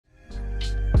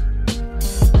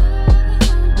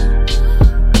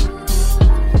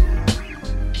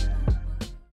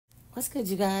good,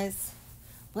 you guys?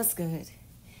 What's good?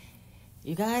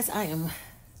 You guys, I am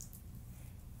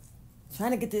trying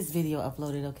to get this video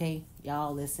uploaded, okay?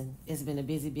 Y'all listen. It's been a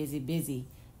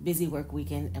busy work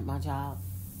weekend at my job.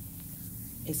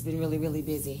 It's been really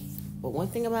busy. But one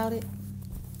thing about it,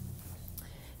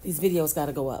 these videos got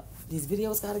to go up. These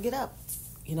videos got to get up.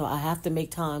 You know, I have to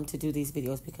make time to do these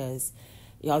videos because,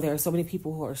 y'all, there are so many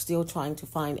people who are still trying to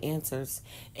find answers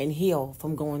and heal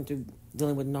from going through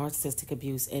dealing with narcissistic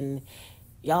abuse. And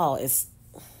y'all, it's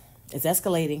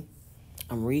escalating.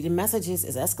 I'm reading messages.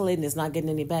 It's escalating. It's not getting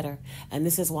any better. And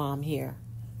this is why I'm here,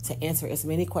 to answer as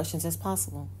many questions as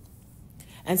possible.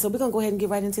 And so we're going to go ahead and get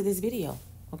right into this video,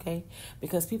 okay?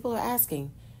 Because people are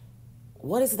asking,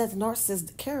 what is it that the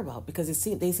narcissists care about? Because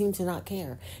they seem to not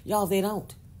care. Y'all, they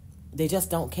don't. They just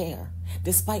don't care.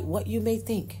 Despite what you may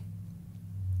think,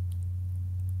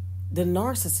 the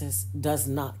narcissist does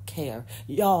not care.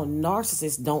 Y'all,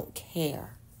 narcissists don't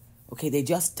care. Okay, they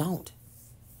just don't.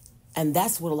 And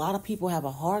that's what a lot of people have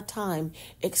a hard time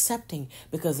accepting,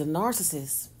 because the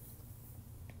narcissists,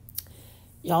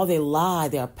 y'all, they lie.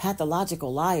 They are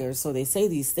pathological liars. So they say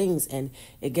these things and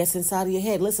it gets inside of your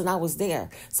head. Listen, I was there.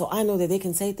 So I know that they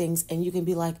can say things and you can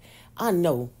be like, I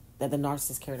know that the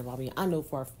narcissist cared about me. I know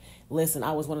listen,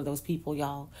 I was one of those people,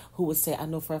 y'all, who would say, I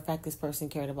know for a fact this person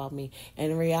cared about me.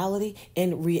 And in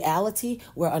reality,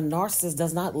 where a narcissist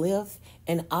does not live,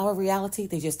 in our reality,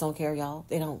 they just don't care, y'all.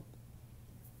 They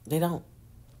don't.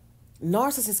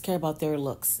 Narcissists care about their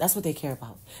looks. That's what they care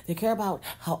about. They care about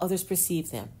how others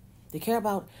perceive them. They care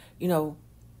about,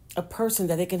 a person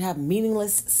that they can have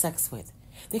meaningless sex with.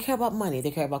 They care about money.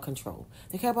 They care about control.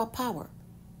 They care about power.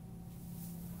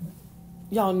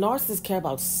 Y'all, narcissists care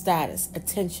about status,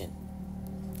 attention.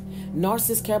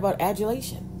 Narcissists care about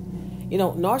adulation.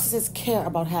 Narcissists care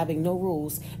about having no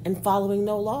rules and following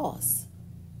no laws.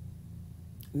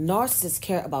 Narcissists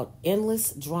care about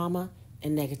endless drama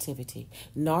and negativity.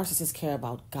 Narcissists care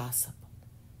about gossip.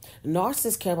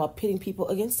 Narcissists care about pitting people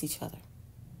against each other.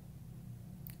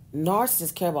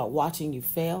 Narcissists care about watching you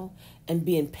fail and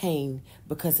be in pain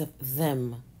because of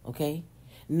them, okay?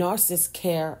 Narcissists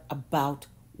care about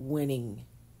winning.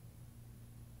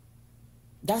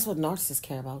 That's what narcissists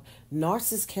care about.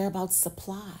 Narcissists care about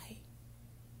supply.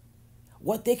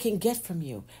 What they can get from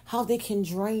you, how they can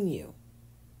drain you.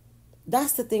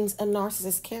 That's the things a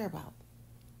narcissist care about.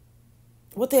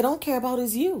 What they don't care about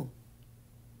is you.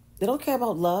 They don't care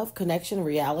about love, connection,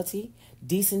 reality,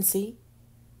 decency.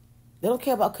 They don't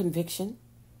care about conviction.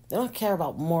 They don't care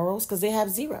about morals because they have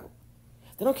zero.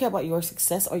 They don't care about your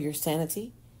success or your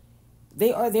sanity.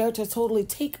 They are there to totally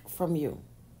take from you.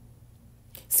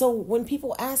 So when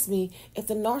people ask me if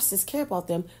the narcissists care about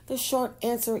them, the short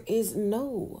answer is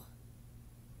no.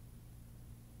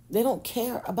 They don't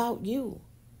care about you.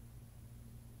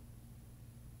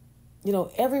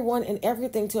 Everyone and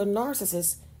everything to a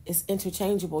narcissist is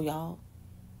interchangeable, y'all.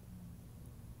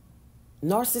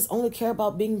 Narcissists only care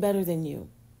about being better than you.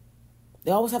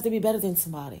 They always have to be better than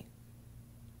somebody.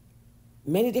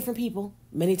 Many different people,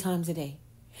 many times a day.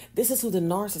 This is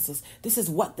this is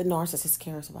what the narcissist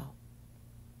cares about.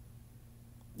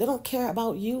 They don't care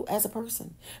about you as a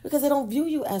person because they don't view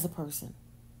you as a person.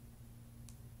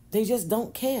 They just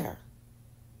don't care.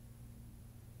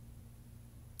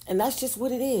 And that's just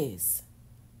what it is.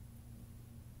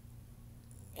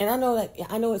 And I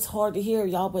know it's hard to hear,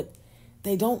 y'all, but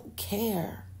they don't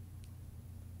care.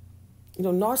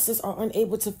 Narcissists are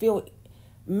unable to feel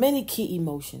many key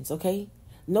emotions, okay?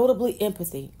 Notably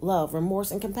empathy, love,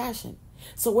 remorse, and compassion.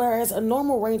 So whereas a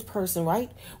normal range person,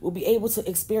 right, will be able to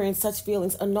experience such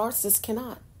feelings, a narcissist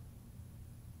cannot.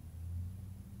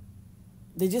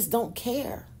 They just don't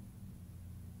care.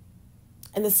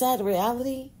 And the sad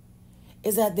reality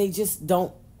is that they just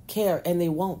don't care and they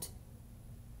won't.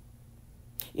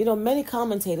 Many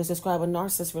commentators describe a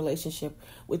narcissist relationship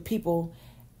with people,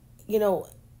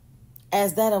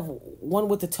 as that of one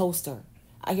with a toaster.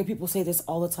 I hear people say this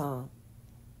all the time.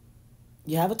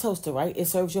 You have a toaster, right? It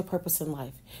serves your purpose in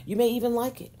life. You may even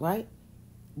like it, right?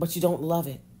 But you don't love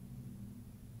it.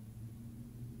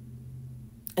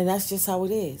 And that's just how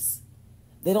it is.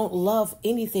 They don't love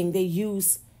anything. They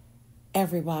use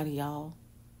everybody, y'all.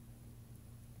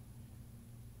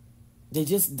 They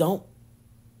just don't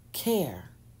care.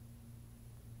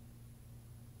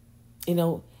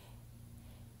 And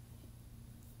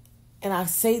I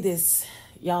say this,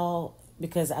 y'all,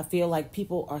 because I feel like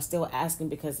people are still asking,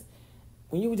 because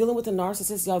when you were dealing with a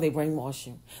narcissist, y'all, they brainwash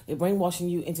you. They're brainwashing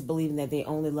you into believing that they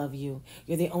only love you.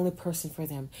 You're the only person for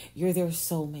them. You're their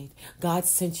soulmate. God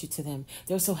sent you to them.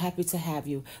 They're so happy to have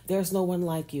you. There's no one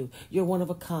like you. You're one of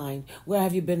a kind. Where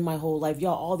have you been my whole life?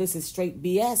 Y'all, all this is straight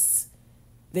BS.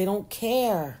 They don't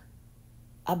care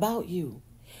about you.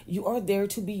 You are there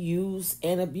to be used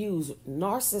and abused.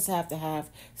 Narcissists have to have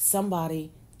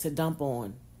somebody to dump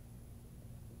on.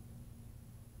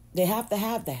 They have to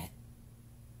have that.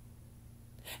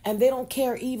 And they don't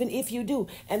care even if you do.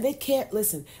 And they care,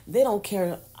 listen, they don't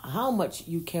care how much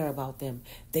you care about them.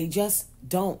 They just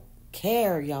don't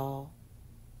care, y'all.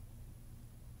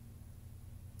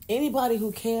 Anybody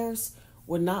who cares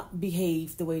will not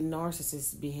behave the way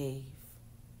narcissists behave.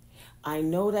 I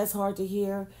know that's hard to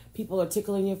hear. People are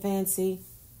tickling your fancy.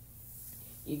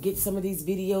 You get some of these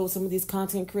videos, some of these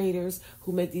content creators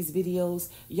who make these videos.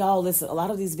 Y'all, listen, a lot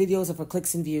of these videos are for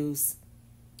clicks and views.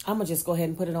 I'm going to just go ahead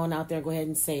and put it on out there, go ahead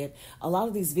and say it. A lot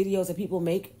of these videos that people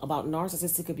make about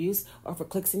narcissistic abuse are for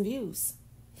clicks and views.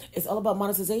 It's all about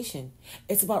monetization.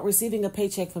 It's about receiving a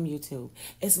paycheck from YouTube.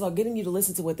 It's about getting you to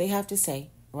listen to what they have to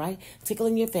say, right?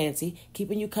 Tickling your fancy,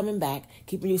 keeping you coming back,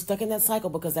 keeping you stuck in that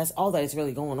cycle, because that's all that is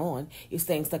really going on. You're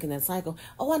staying stuck in that cycle.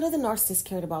 Oh, I know the narcissist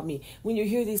cared about me. When you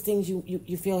hear these things,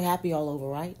 you feel happy all over,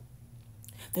 right?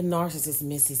 The narcissist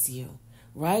misses you,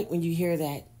 right? When you hear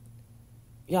that.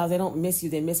 Y'all, they don't miss you.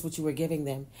 They miss what you were giving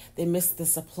them. They miss the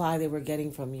supply they were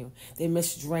getting from you. They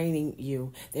miss draining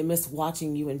you. They miss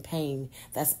watching you in pain.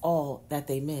 That's all that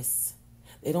they miss.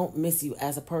 They don't miss you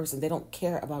as a person. They don't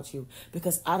care about you,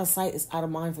 because out of sight is out of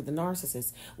mind for the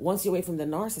narcissist. Once you're away from the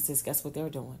narcissist, guess what they're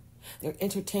doing? They're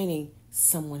entertaining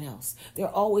someone else. They're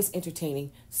always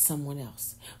entertaining someone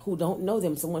else who don't know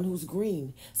them, someone who's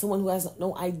green, someone who has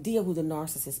no idea who the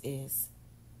narcissist is.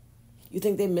 You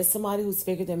think they miss somebody who's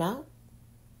figured them out?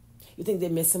 You think they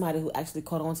miss somebody who actually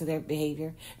caught on to their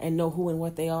behavior and know who and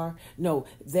what they are? No,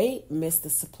 they miss the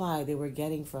supply they were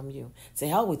getting from you. To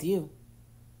hell with you.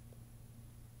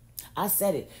 I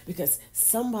said it because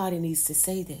somebody needs to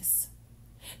say this.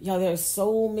 Y'all, there are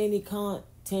so many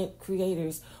content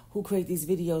creators who create these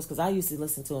videos, because I used to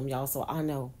listen to them, y'all, so I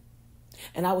know.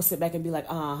 And I would sit back and be like,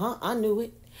 I knew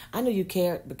it. I knew you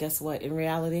cared, but guess what? In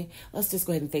reality, let's just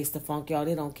go ahead and face the funk, y'all.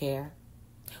 They don't care.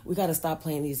 We got to stop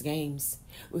playing these games.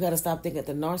 We got to stop thinking that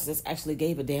the narcissist actually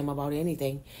gave a damn about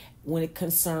anything when it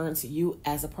concerns you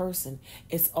as a person.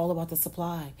 It's all about the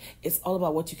supply. It's all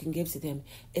about what you can give to them.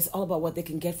 It's all about what they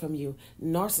can get from you.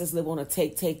 Narcissists live on a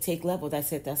take level.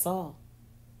 That's it. That's all.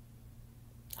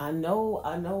 I know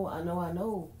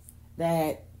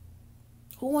that.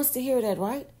 Who wants to hear that,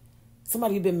 right?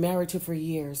 Somebody you've been married to for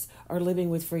years, or living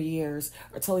with for years,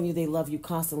 or telling you they love you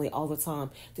constantly all the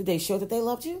time. Did they show that they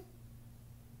loved you?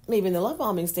 Maybe in the love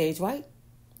bombing stage, right?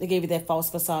 They gave you that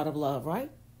false facade of love, right?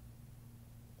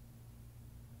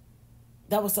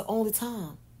 That was the only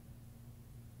time.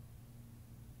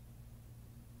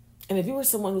 And if you were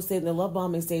someone who stayed in the love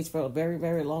bombing stage for a very,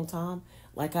 very long time,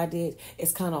 like I did,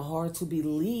 it's kind of hard to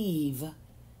believe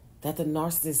that the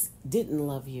narcissist didn't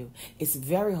love you. It's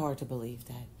very hard to believe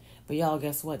that. But y'all,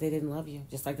 guess what? They didn't love you.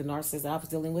 Just like the narcissist I was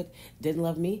dealing with didn't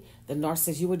love me. The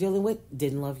narcissist you were dealing with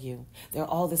didn't love you. They're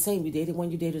all the same. You dated one,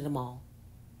 you dated them all.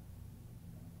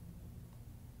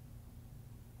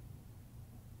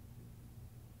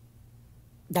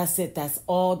 That's it. That's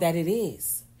all that it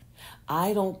is.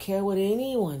 I don't care what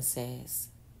anyone says.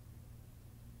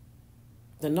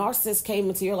 The narcissist came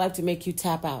into your life to make you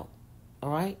tap out. All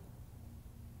right?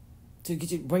 To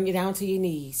get you, bring you down to your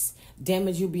knees,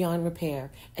 damage you beyond repair,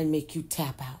 and make you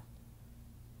tap out.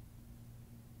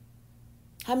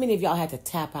 How many of y'all had to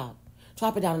tap out?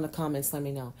 Drop it down in the comments, let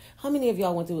me know. How many of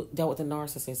y'all dealt with a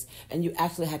narcissist and you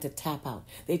actually had to tap out?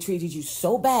 They treated you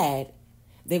so bad,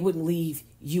 they wouldn't leave,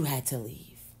 you had to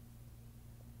leave.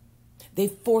 They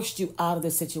forced you out of the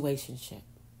situationship.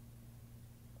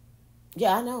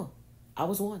 Yeah, I know. I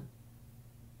was one.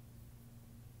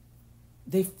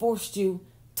 They forced you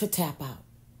to tap out.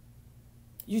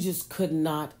 You just could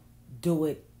not do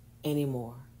it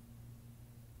anymore.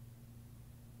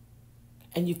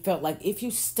 And you felt like if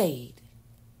you stayed,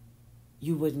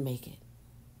 you wouldn't make it.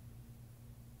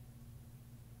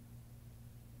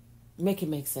 Make it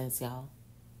make sense, y'all.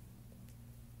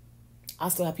 I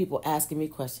still have people asking me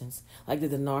questions like,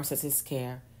 did the narcissist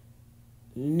care?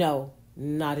 No,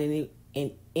 not in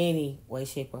any way,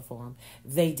 shape, or form.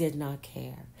 They did not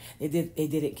care. They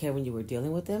didn't care when you were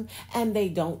dealing with them, and they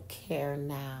don't care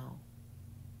now.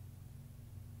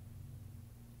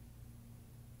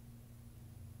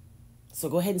 So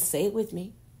go ahead and say it with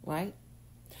me, right?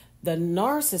 The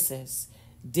narcissist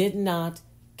did not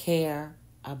care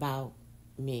about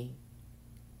me.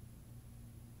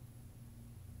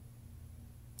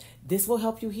 This will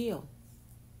help you heal.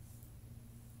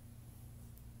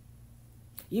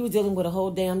 You were dealing with a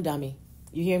whole damn dummy.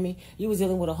 You hear me? You were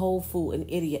dealing with a whole fool, an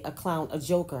idiot, a clown, a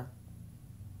joker.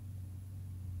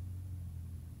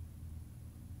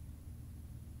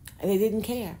 and they didn't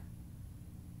care.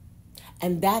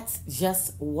 And that's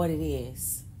just what it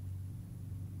is.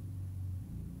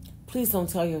 Please don't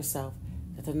tell yourself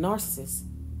that the narcissist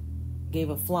gave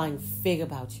a flying fig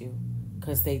about you,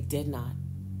 because they did not.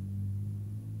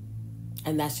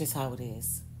 And that's just how it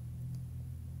is.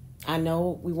 I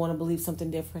know we want to believe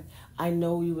something different. I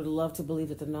know you would love to believe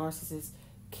that the narcissist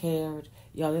cared.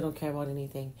 Y'all, they don't care about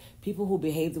anything. People who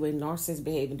behave the way narcissists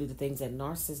behave and do the things that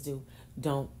narcissists do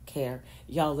don't care.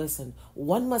 Y'all, listen.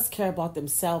 One must care about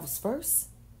themselves first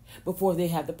before they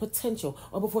have the potential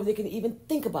or before they can even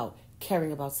think about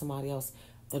caring about somebody else.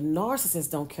 The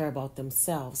narcissists don't care about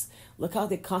themselves. Look how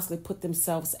they constantly put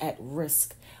themselves at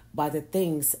risk by the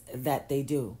things that they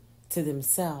do to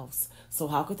themselves. So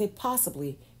how could they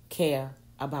possibly care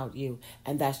about you?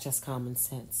 And that's just common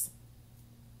sense.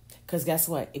 Because guess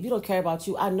what? If you don't care about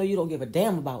you, I know you don't give a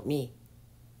damn about me.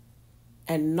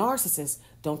 And narcissists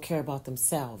don't care about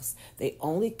themselves. They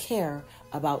only care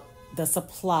about the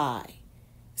supply,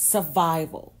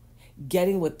 survival,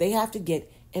 getting what they have to get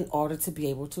in order to be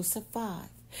able to survive.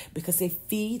 Because they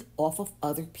feed off of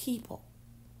other people.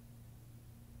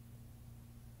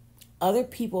 Other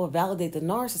people validate the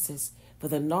narcissist for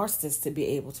the narcissist to be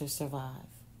able to survive.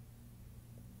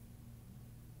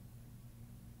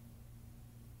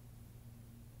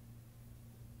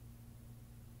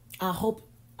 I hope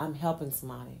I'm helping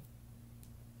somebody.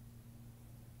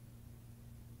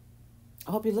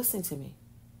 I hope you're listening to me.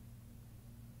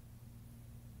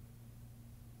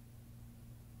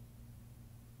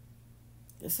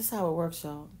 This is how it works,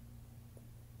 y'all.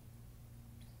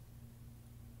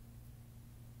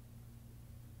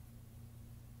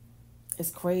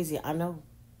 It's crazy, I know.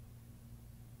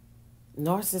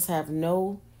 Narcissists have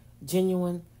no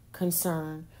genuine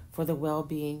concern for the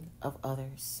well-being of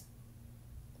others.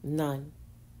 None.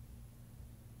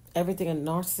 Everything a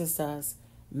narcissist does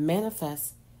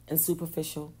manifests in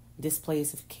superficial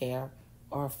displays of care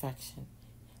or affection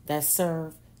that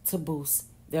serve to boost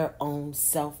their own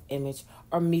self-image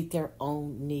or meet their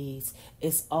own needs.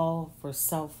 It's all for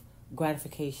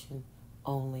self-gratification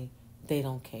only. They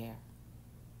don't care.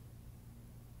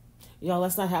 Y'all,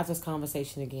 let's not have this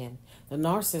conversation again. The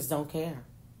narcissists don't care.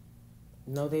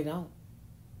 No, they don't.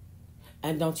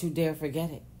 And don't you dare forget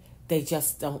it. They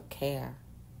just don't care.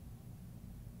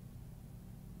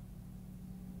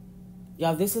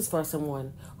 Y'all, this is for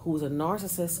someone who's a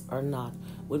narcissist or not.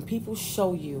 When people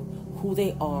show you who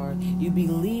they are, you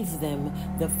believe them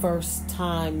the first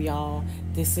time, y'all.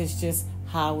 This is just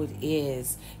how it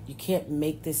is. You can't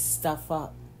make this stuff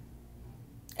up.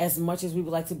 As much as we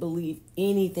would like to believe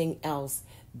anything else,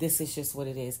 this is just what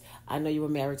it is. I know you were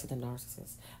married to the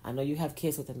narcissist. I know you have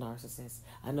kids with the narcissist.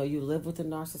 I know you live with the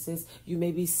narcissist. You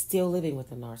may be still living with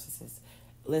the narcissist.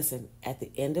 Listen, at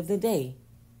the end of the day,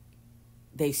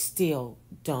 they still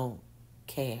don't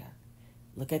care.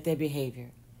 Look at their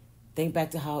behavior. Think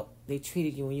back to how they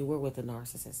treated you when you were with the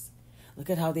narcissist. Look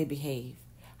at how they behave,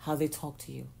 how they talk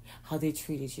to you, how they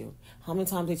treated you, how many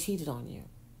times they cheated on you,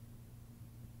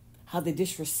 how they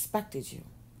disrespected you,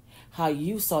 how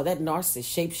you saw that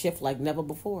narcissist shapeshift like never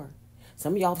before.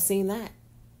 Some of y'all have seen that.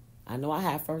 I know I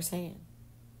have firsthand.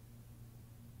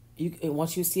 And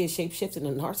once you see a shapeshift in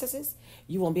a narcissist,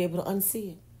 you won't be able to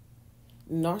unsee it.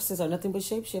 Narcissists are nothing but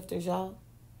shapeshifters, y'all.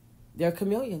 They're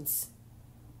chameleons.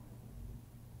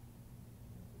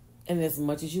 And as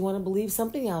much as you want to believe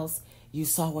something else, you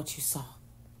saw what you saw.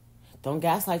 Don't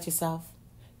gaslight yourself.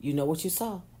 You know what you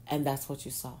saw, and that's what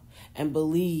you saw. And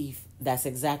believe that's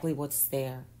exactly what's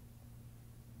there.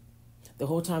 The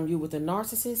whole time you were with a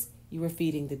narcissist, you were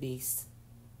feeding the beast.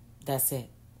 That's it.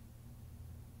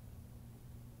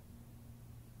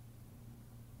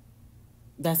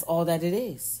 That's all that it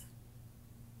is.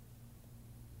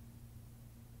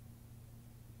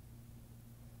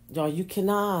 Y'all, you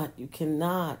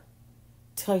cannot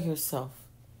tell yourself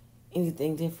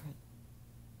anything different.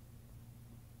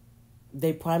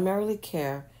 They primarily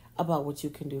care about what you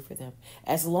can do for them.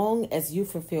 As long as you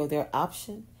fulfill their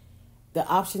option, the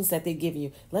options that they give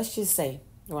you. Let's just say,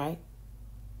 right,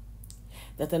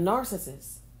 that the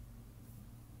narcissist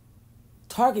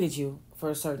targeted you for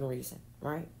a certain reason,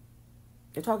 right?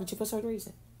 They targeted you for a certain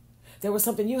reason. There was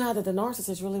something you had that the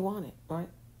narcissist really wanted, right?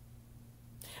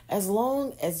 As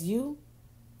long as you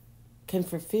can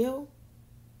fulfill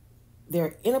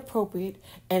their inappropriate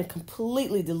and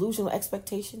completely delusional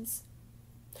expectations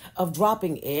of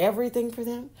dropping everything for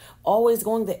them, always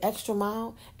going the extra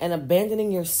mile and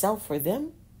abandoning yourself for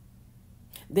them,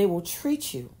 they will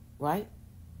treat you, right,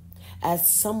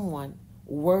 as someone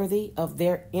worthy of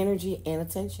their energy and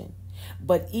attention.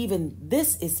 But even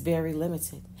this is very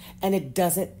limited, and it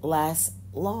doesn't last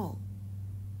long.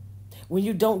 When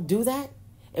you don't do that,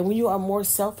 and when you are more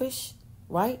selfish,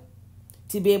 right,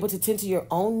 to be able to tend to your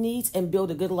own needs and build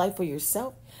a good life for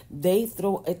yourself, they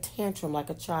throw a tantrum like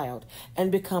a child and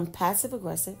become passive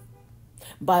aggressive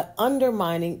by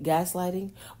undermining,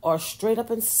 gaslighting, or straight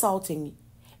up insulting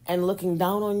and looking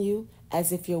down on you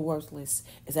as if you're worthless.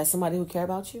 Is that somebody who cares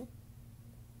about you?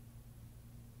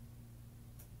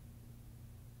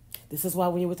 This is why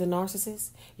when you're with a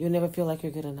narcissist, you'll never feel like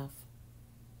you're good enough.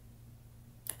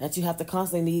 That you have to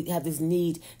constantly have this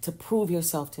need to prove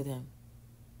yourself to them.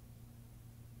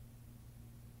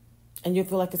 And you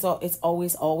feel like it's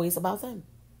always about them.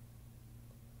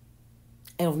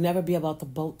 It'll never be about the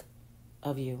both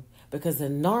of you, because the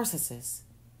narcissist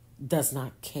does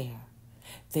not care.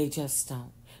 They just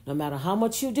don't. No matter how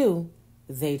much you do,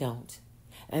 they don't.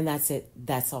 And that's it.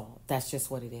 That's all. That's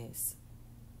just what it is.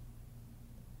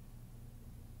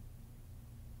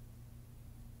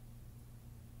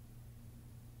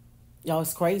 Y'all,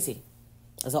 it's crazy.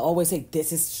 As I always say,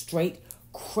 this is straight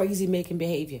crazy making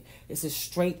behavior. This is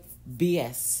straight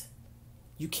BS.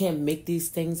 You can't make these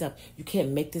things up. You can't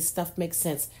make this stuff make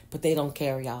sense, but they don't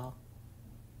care, y'all.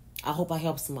 I hope I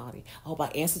helped somebody. I hope I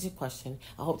answered your question.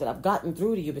 I hope that I've gotten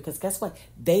through to you, because guess what?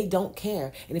 They don't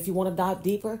care. And if you want to dive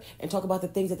deeper and talk about the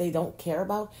things that they don't care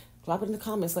about, drop it in the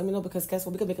comments. Let me know, because guess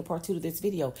what? We can make a part 2 to this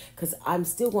video, because I'm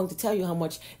still going to tell you how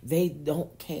much they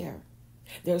don't care.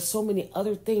 There are so many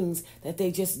other things that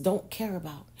they just don't care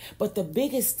about. But the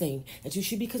biggest thing that you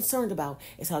should be concerned about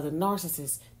is how the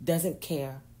narcissist doesn't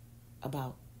care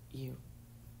about you.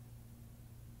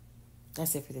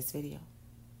 That's it for this video.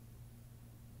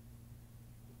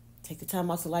 Take the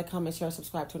time out to like, comment, share,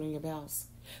 subscribe, turn on your bells,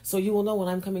 so you will know when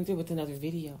I'm coming through with another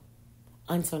video.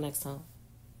 Until next time.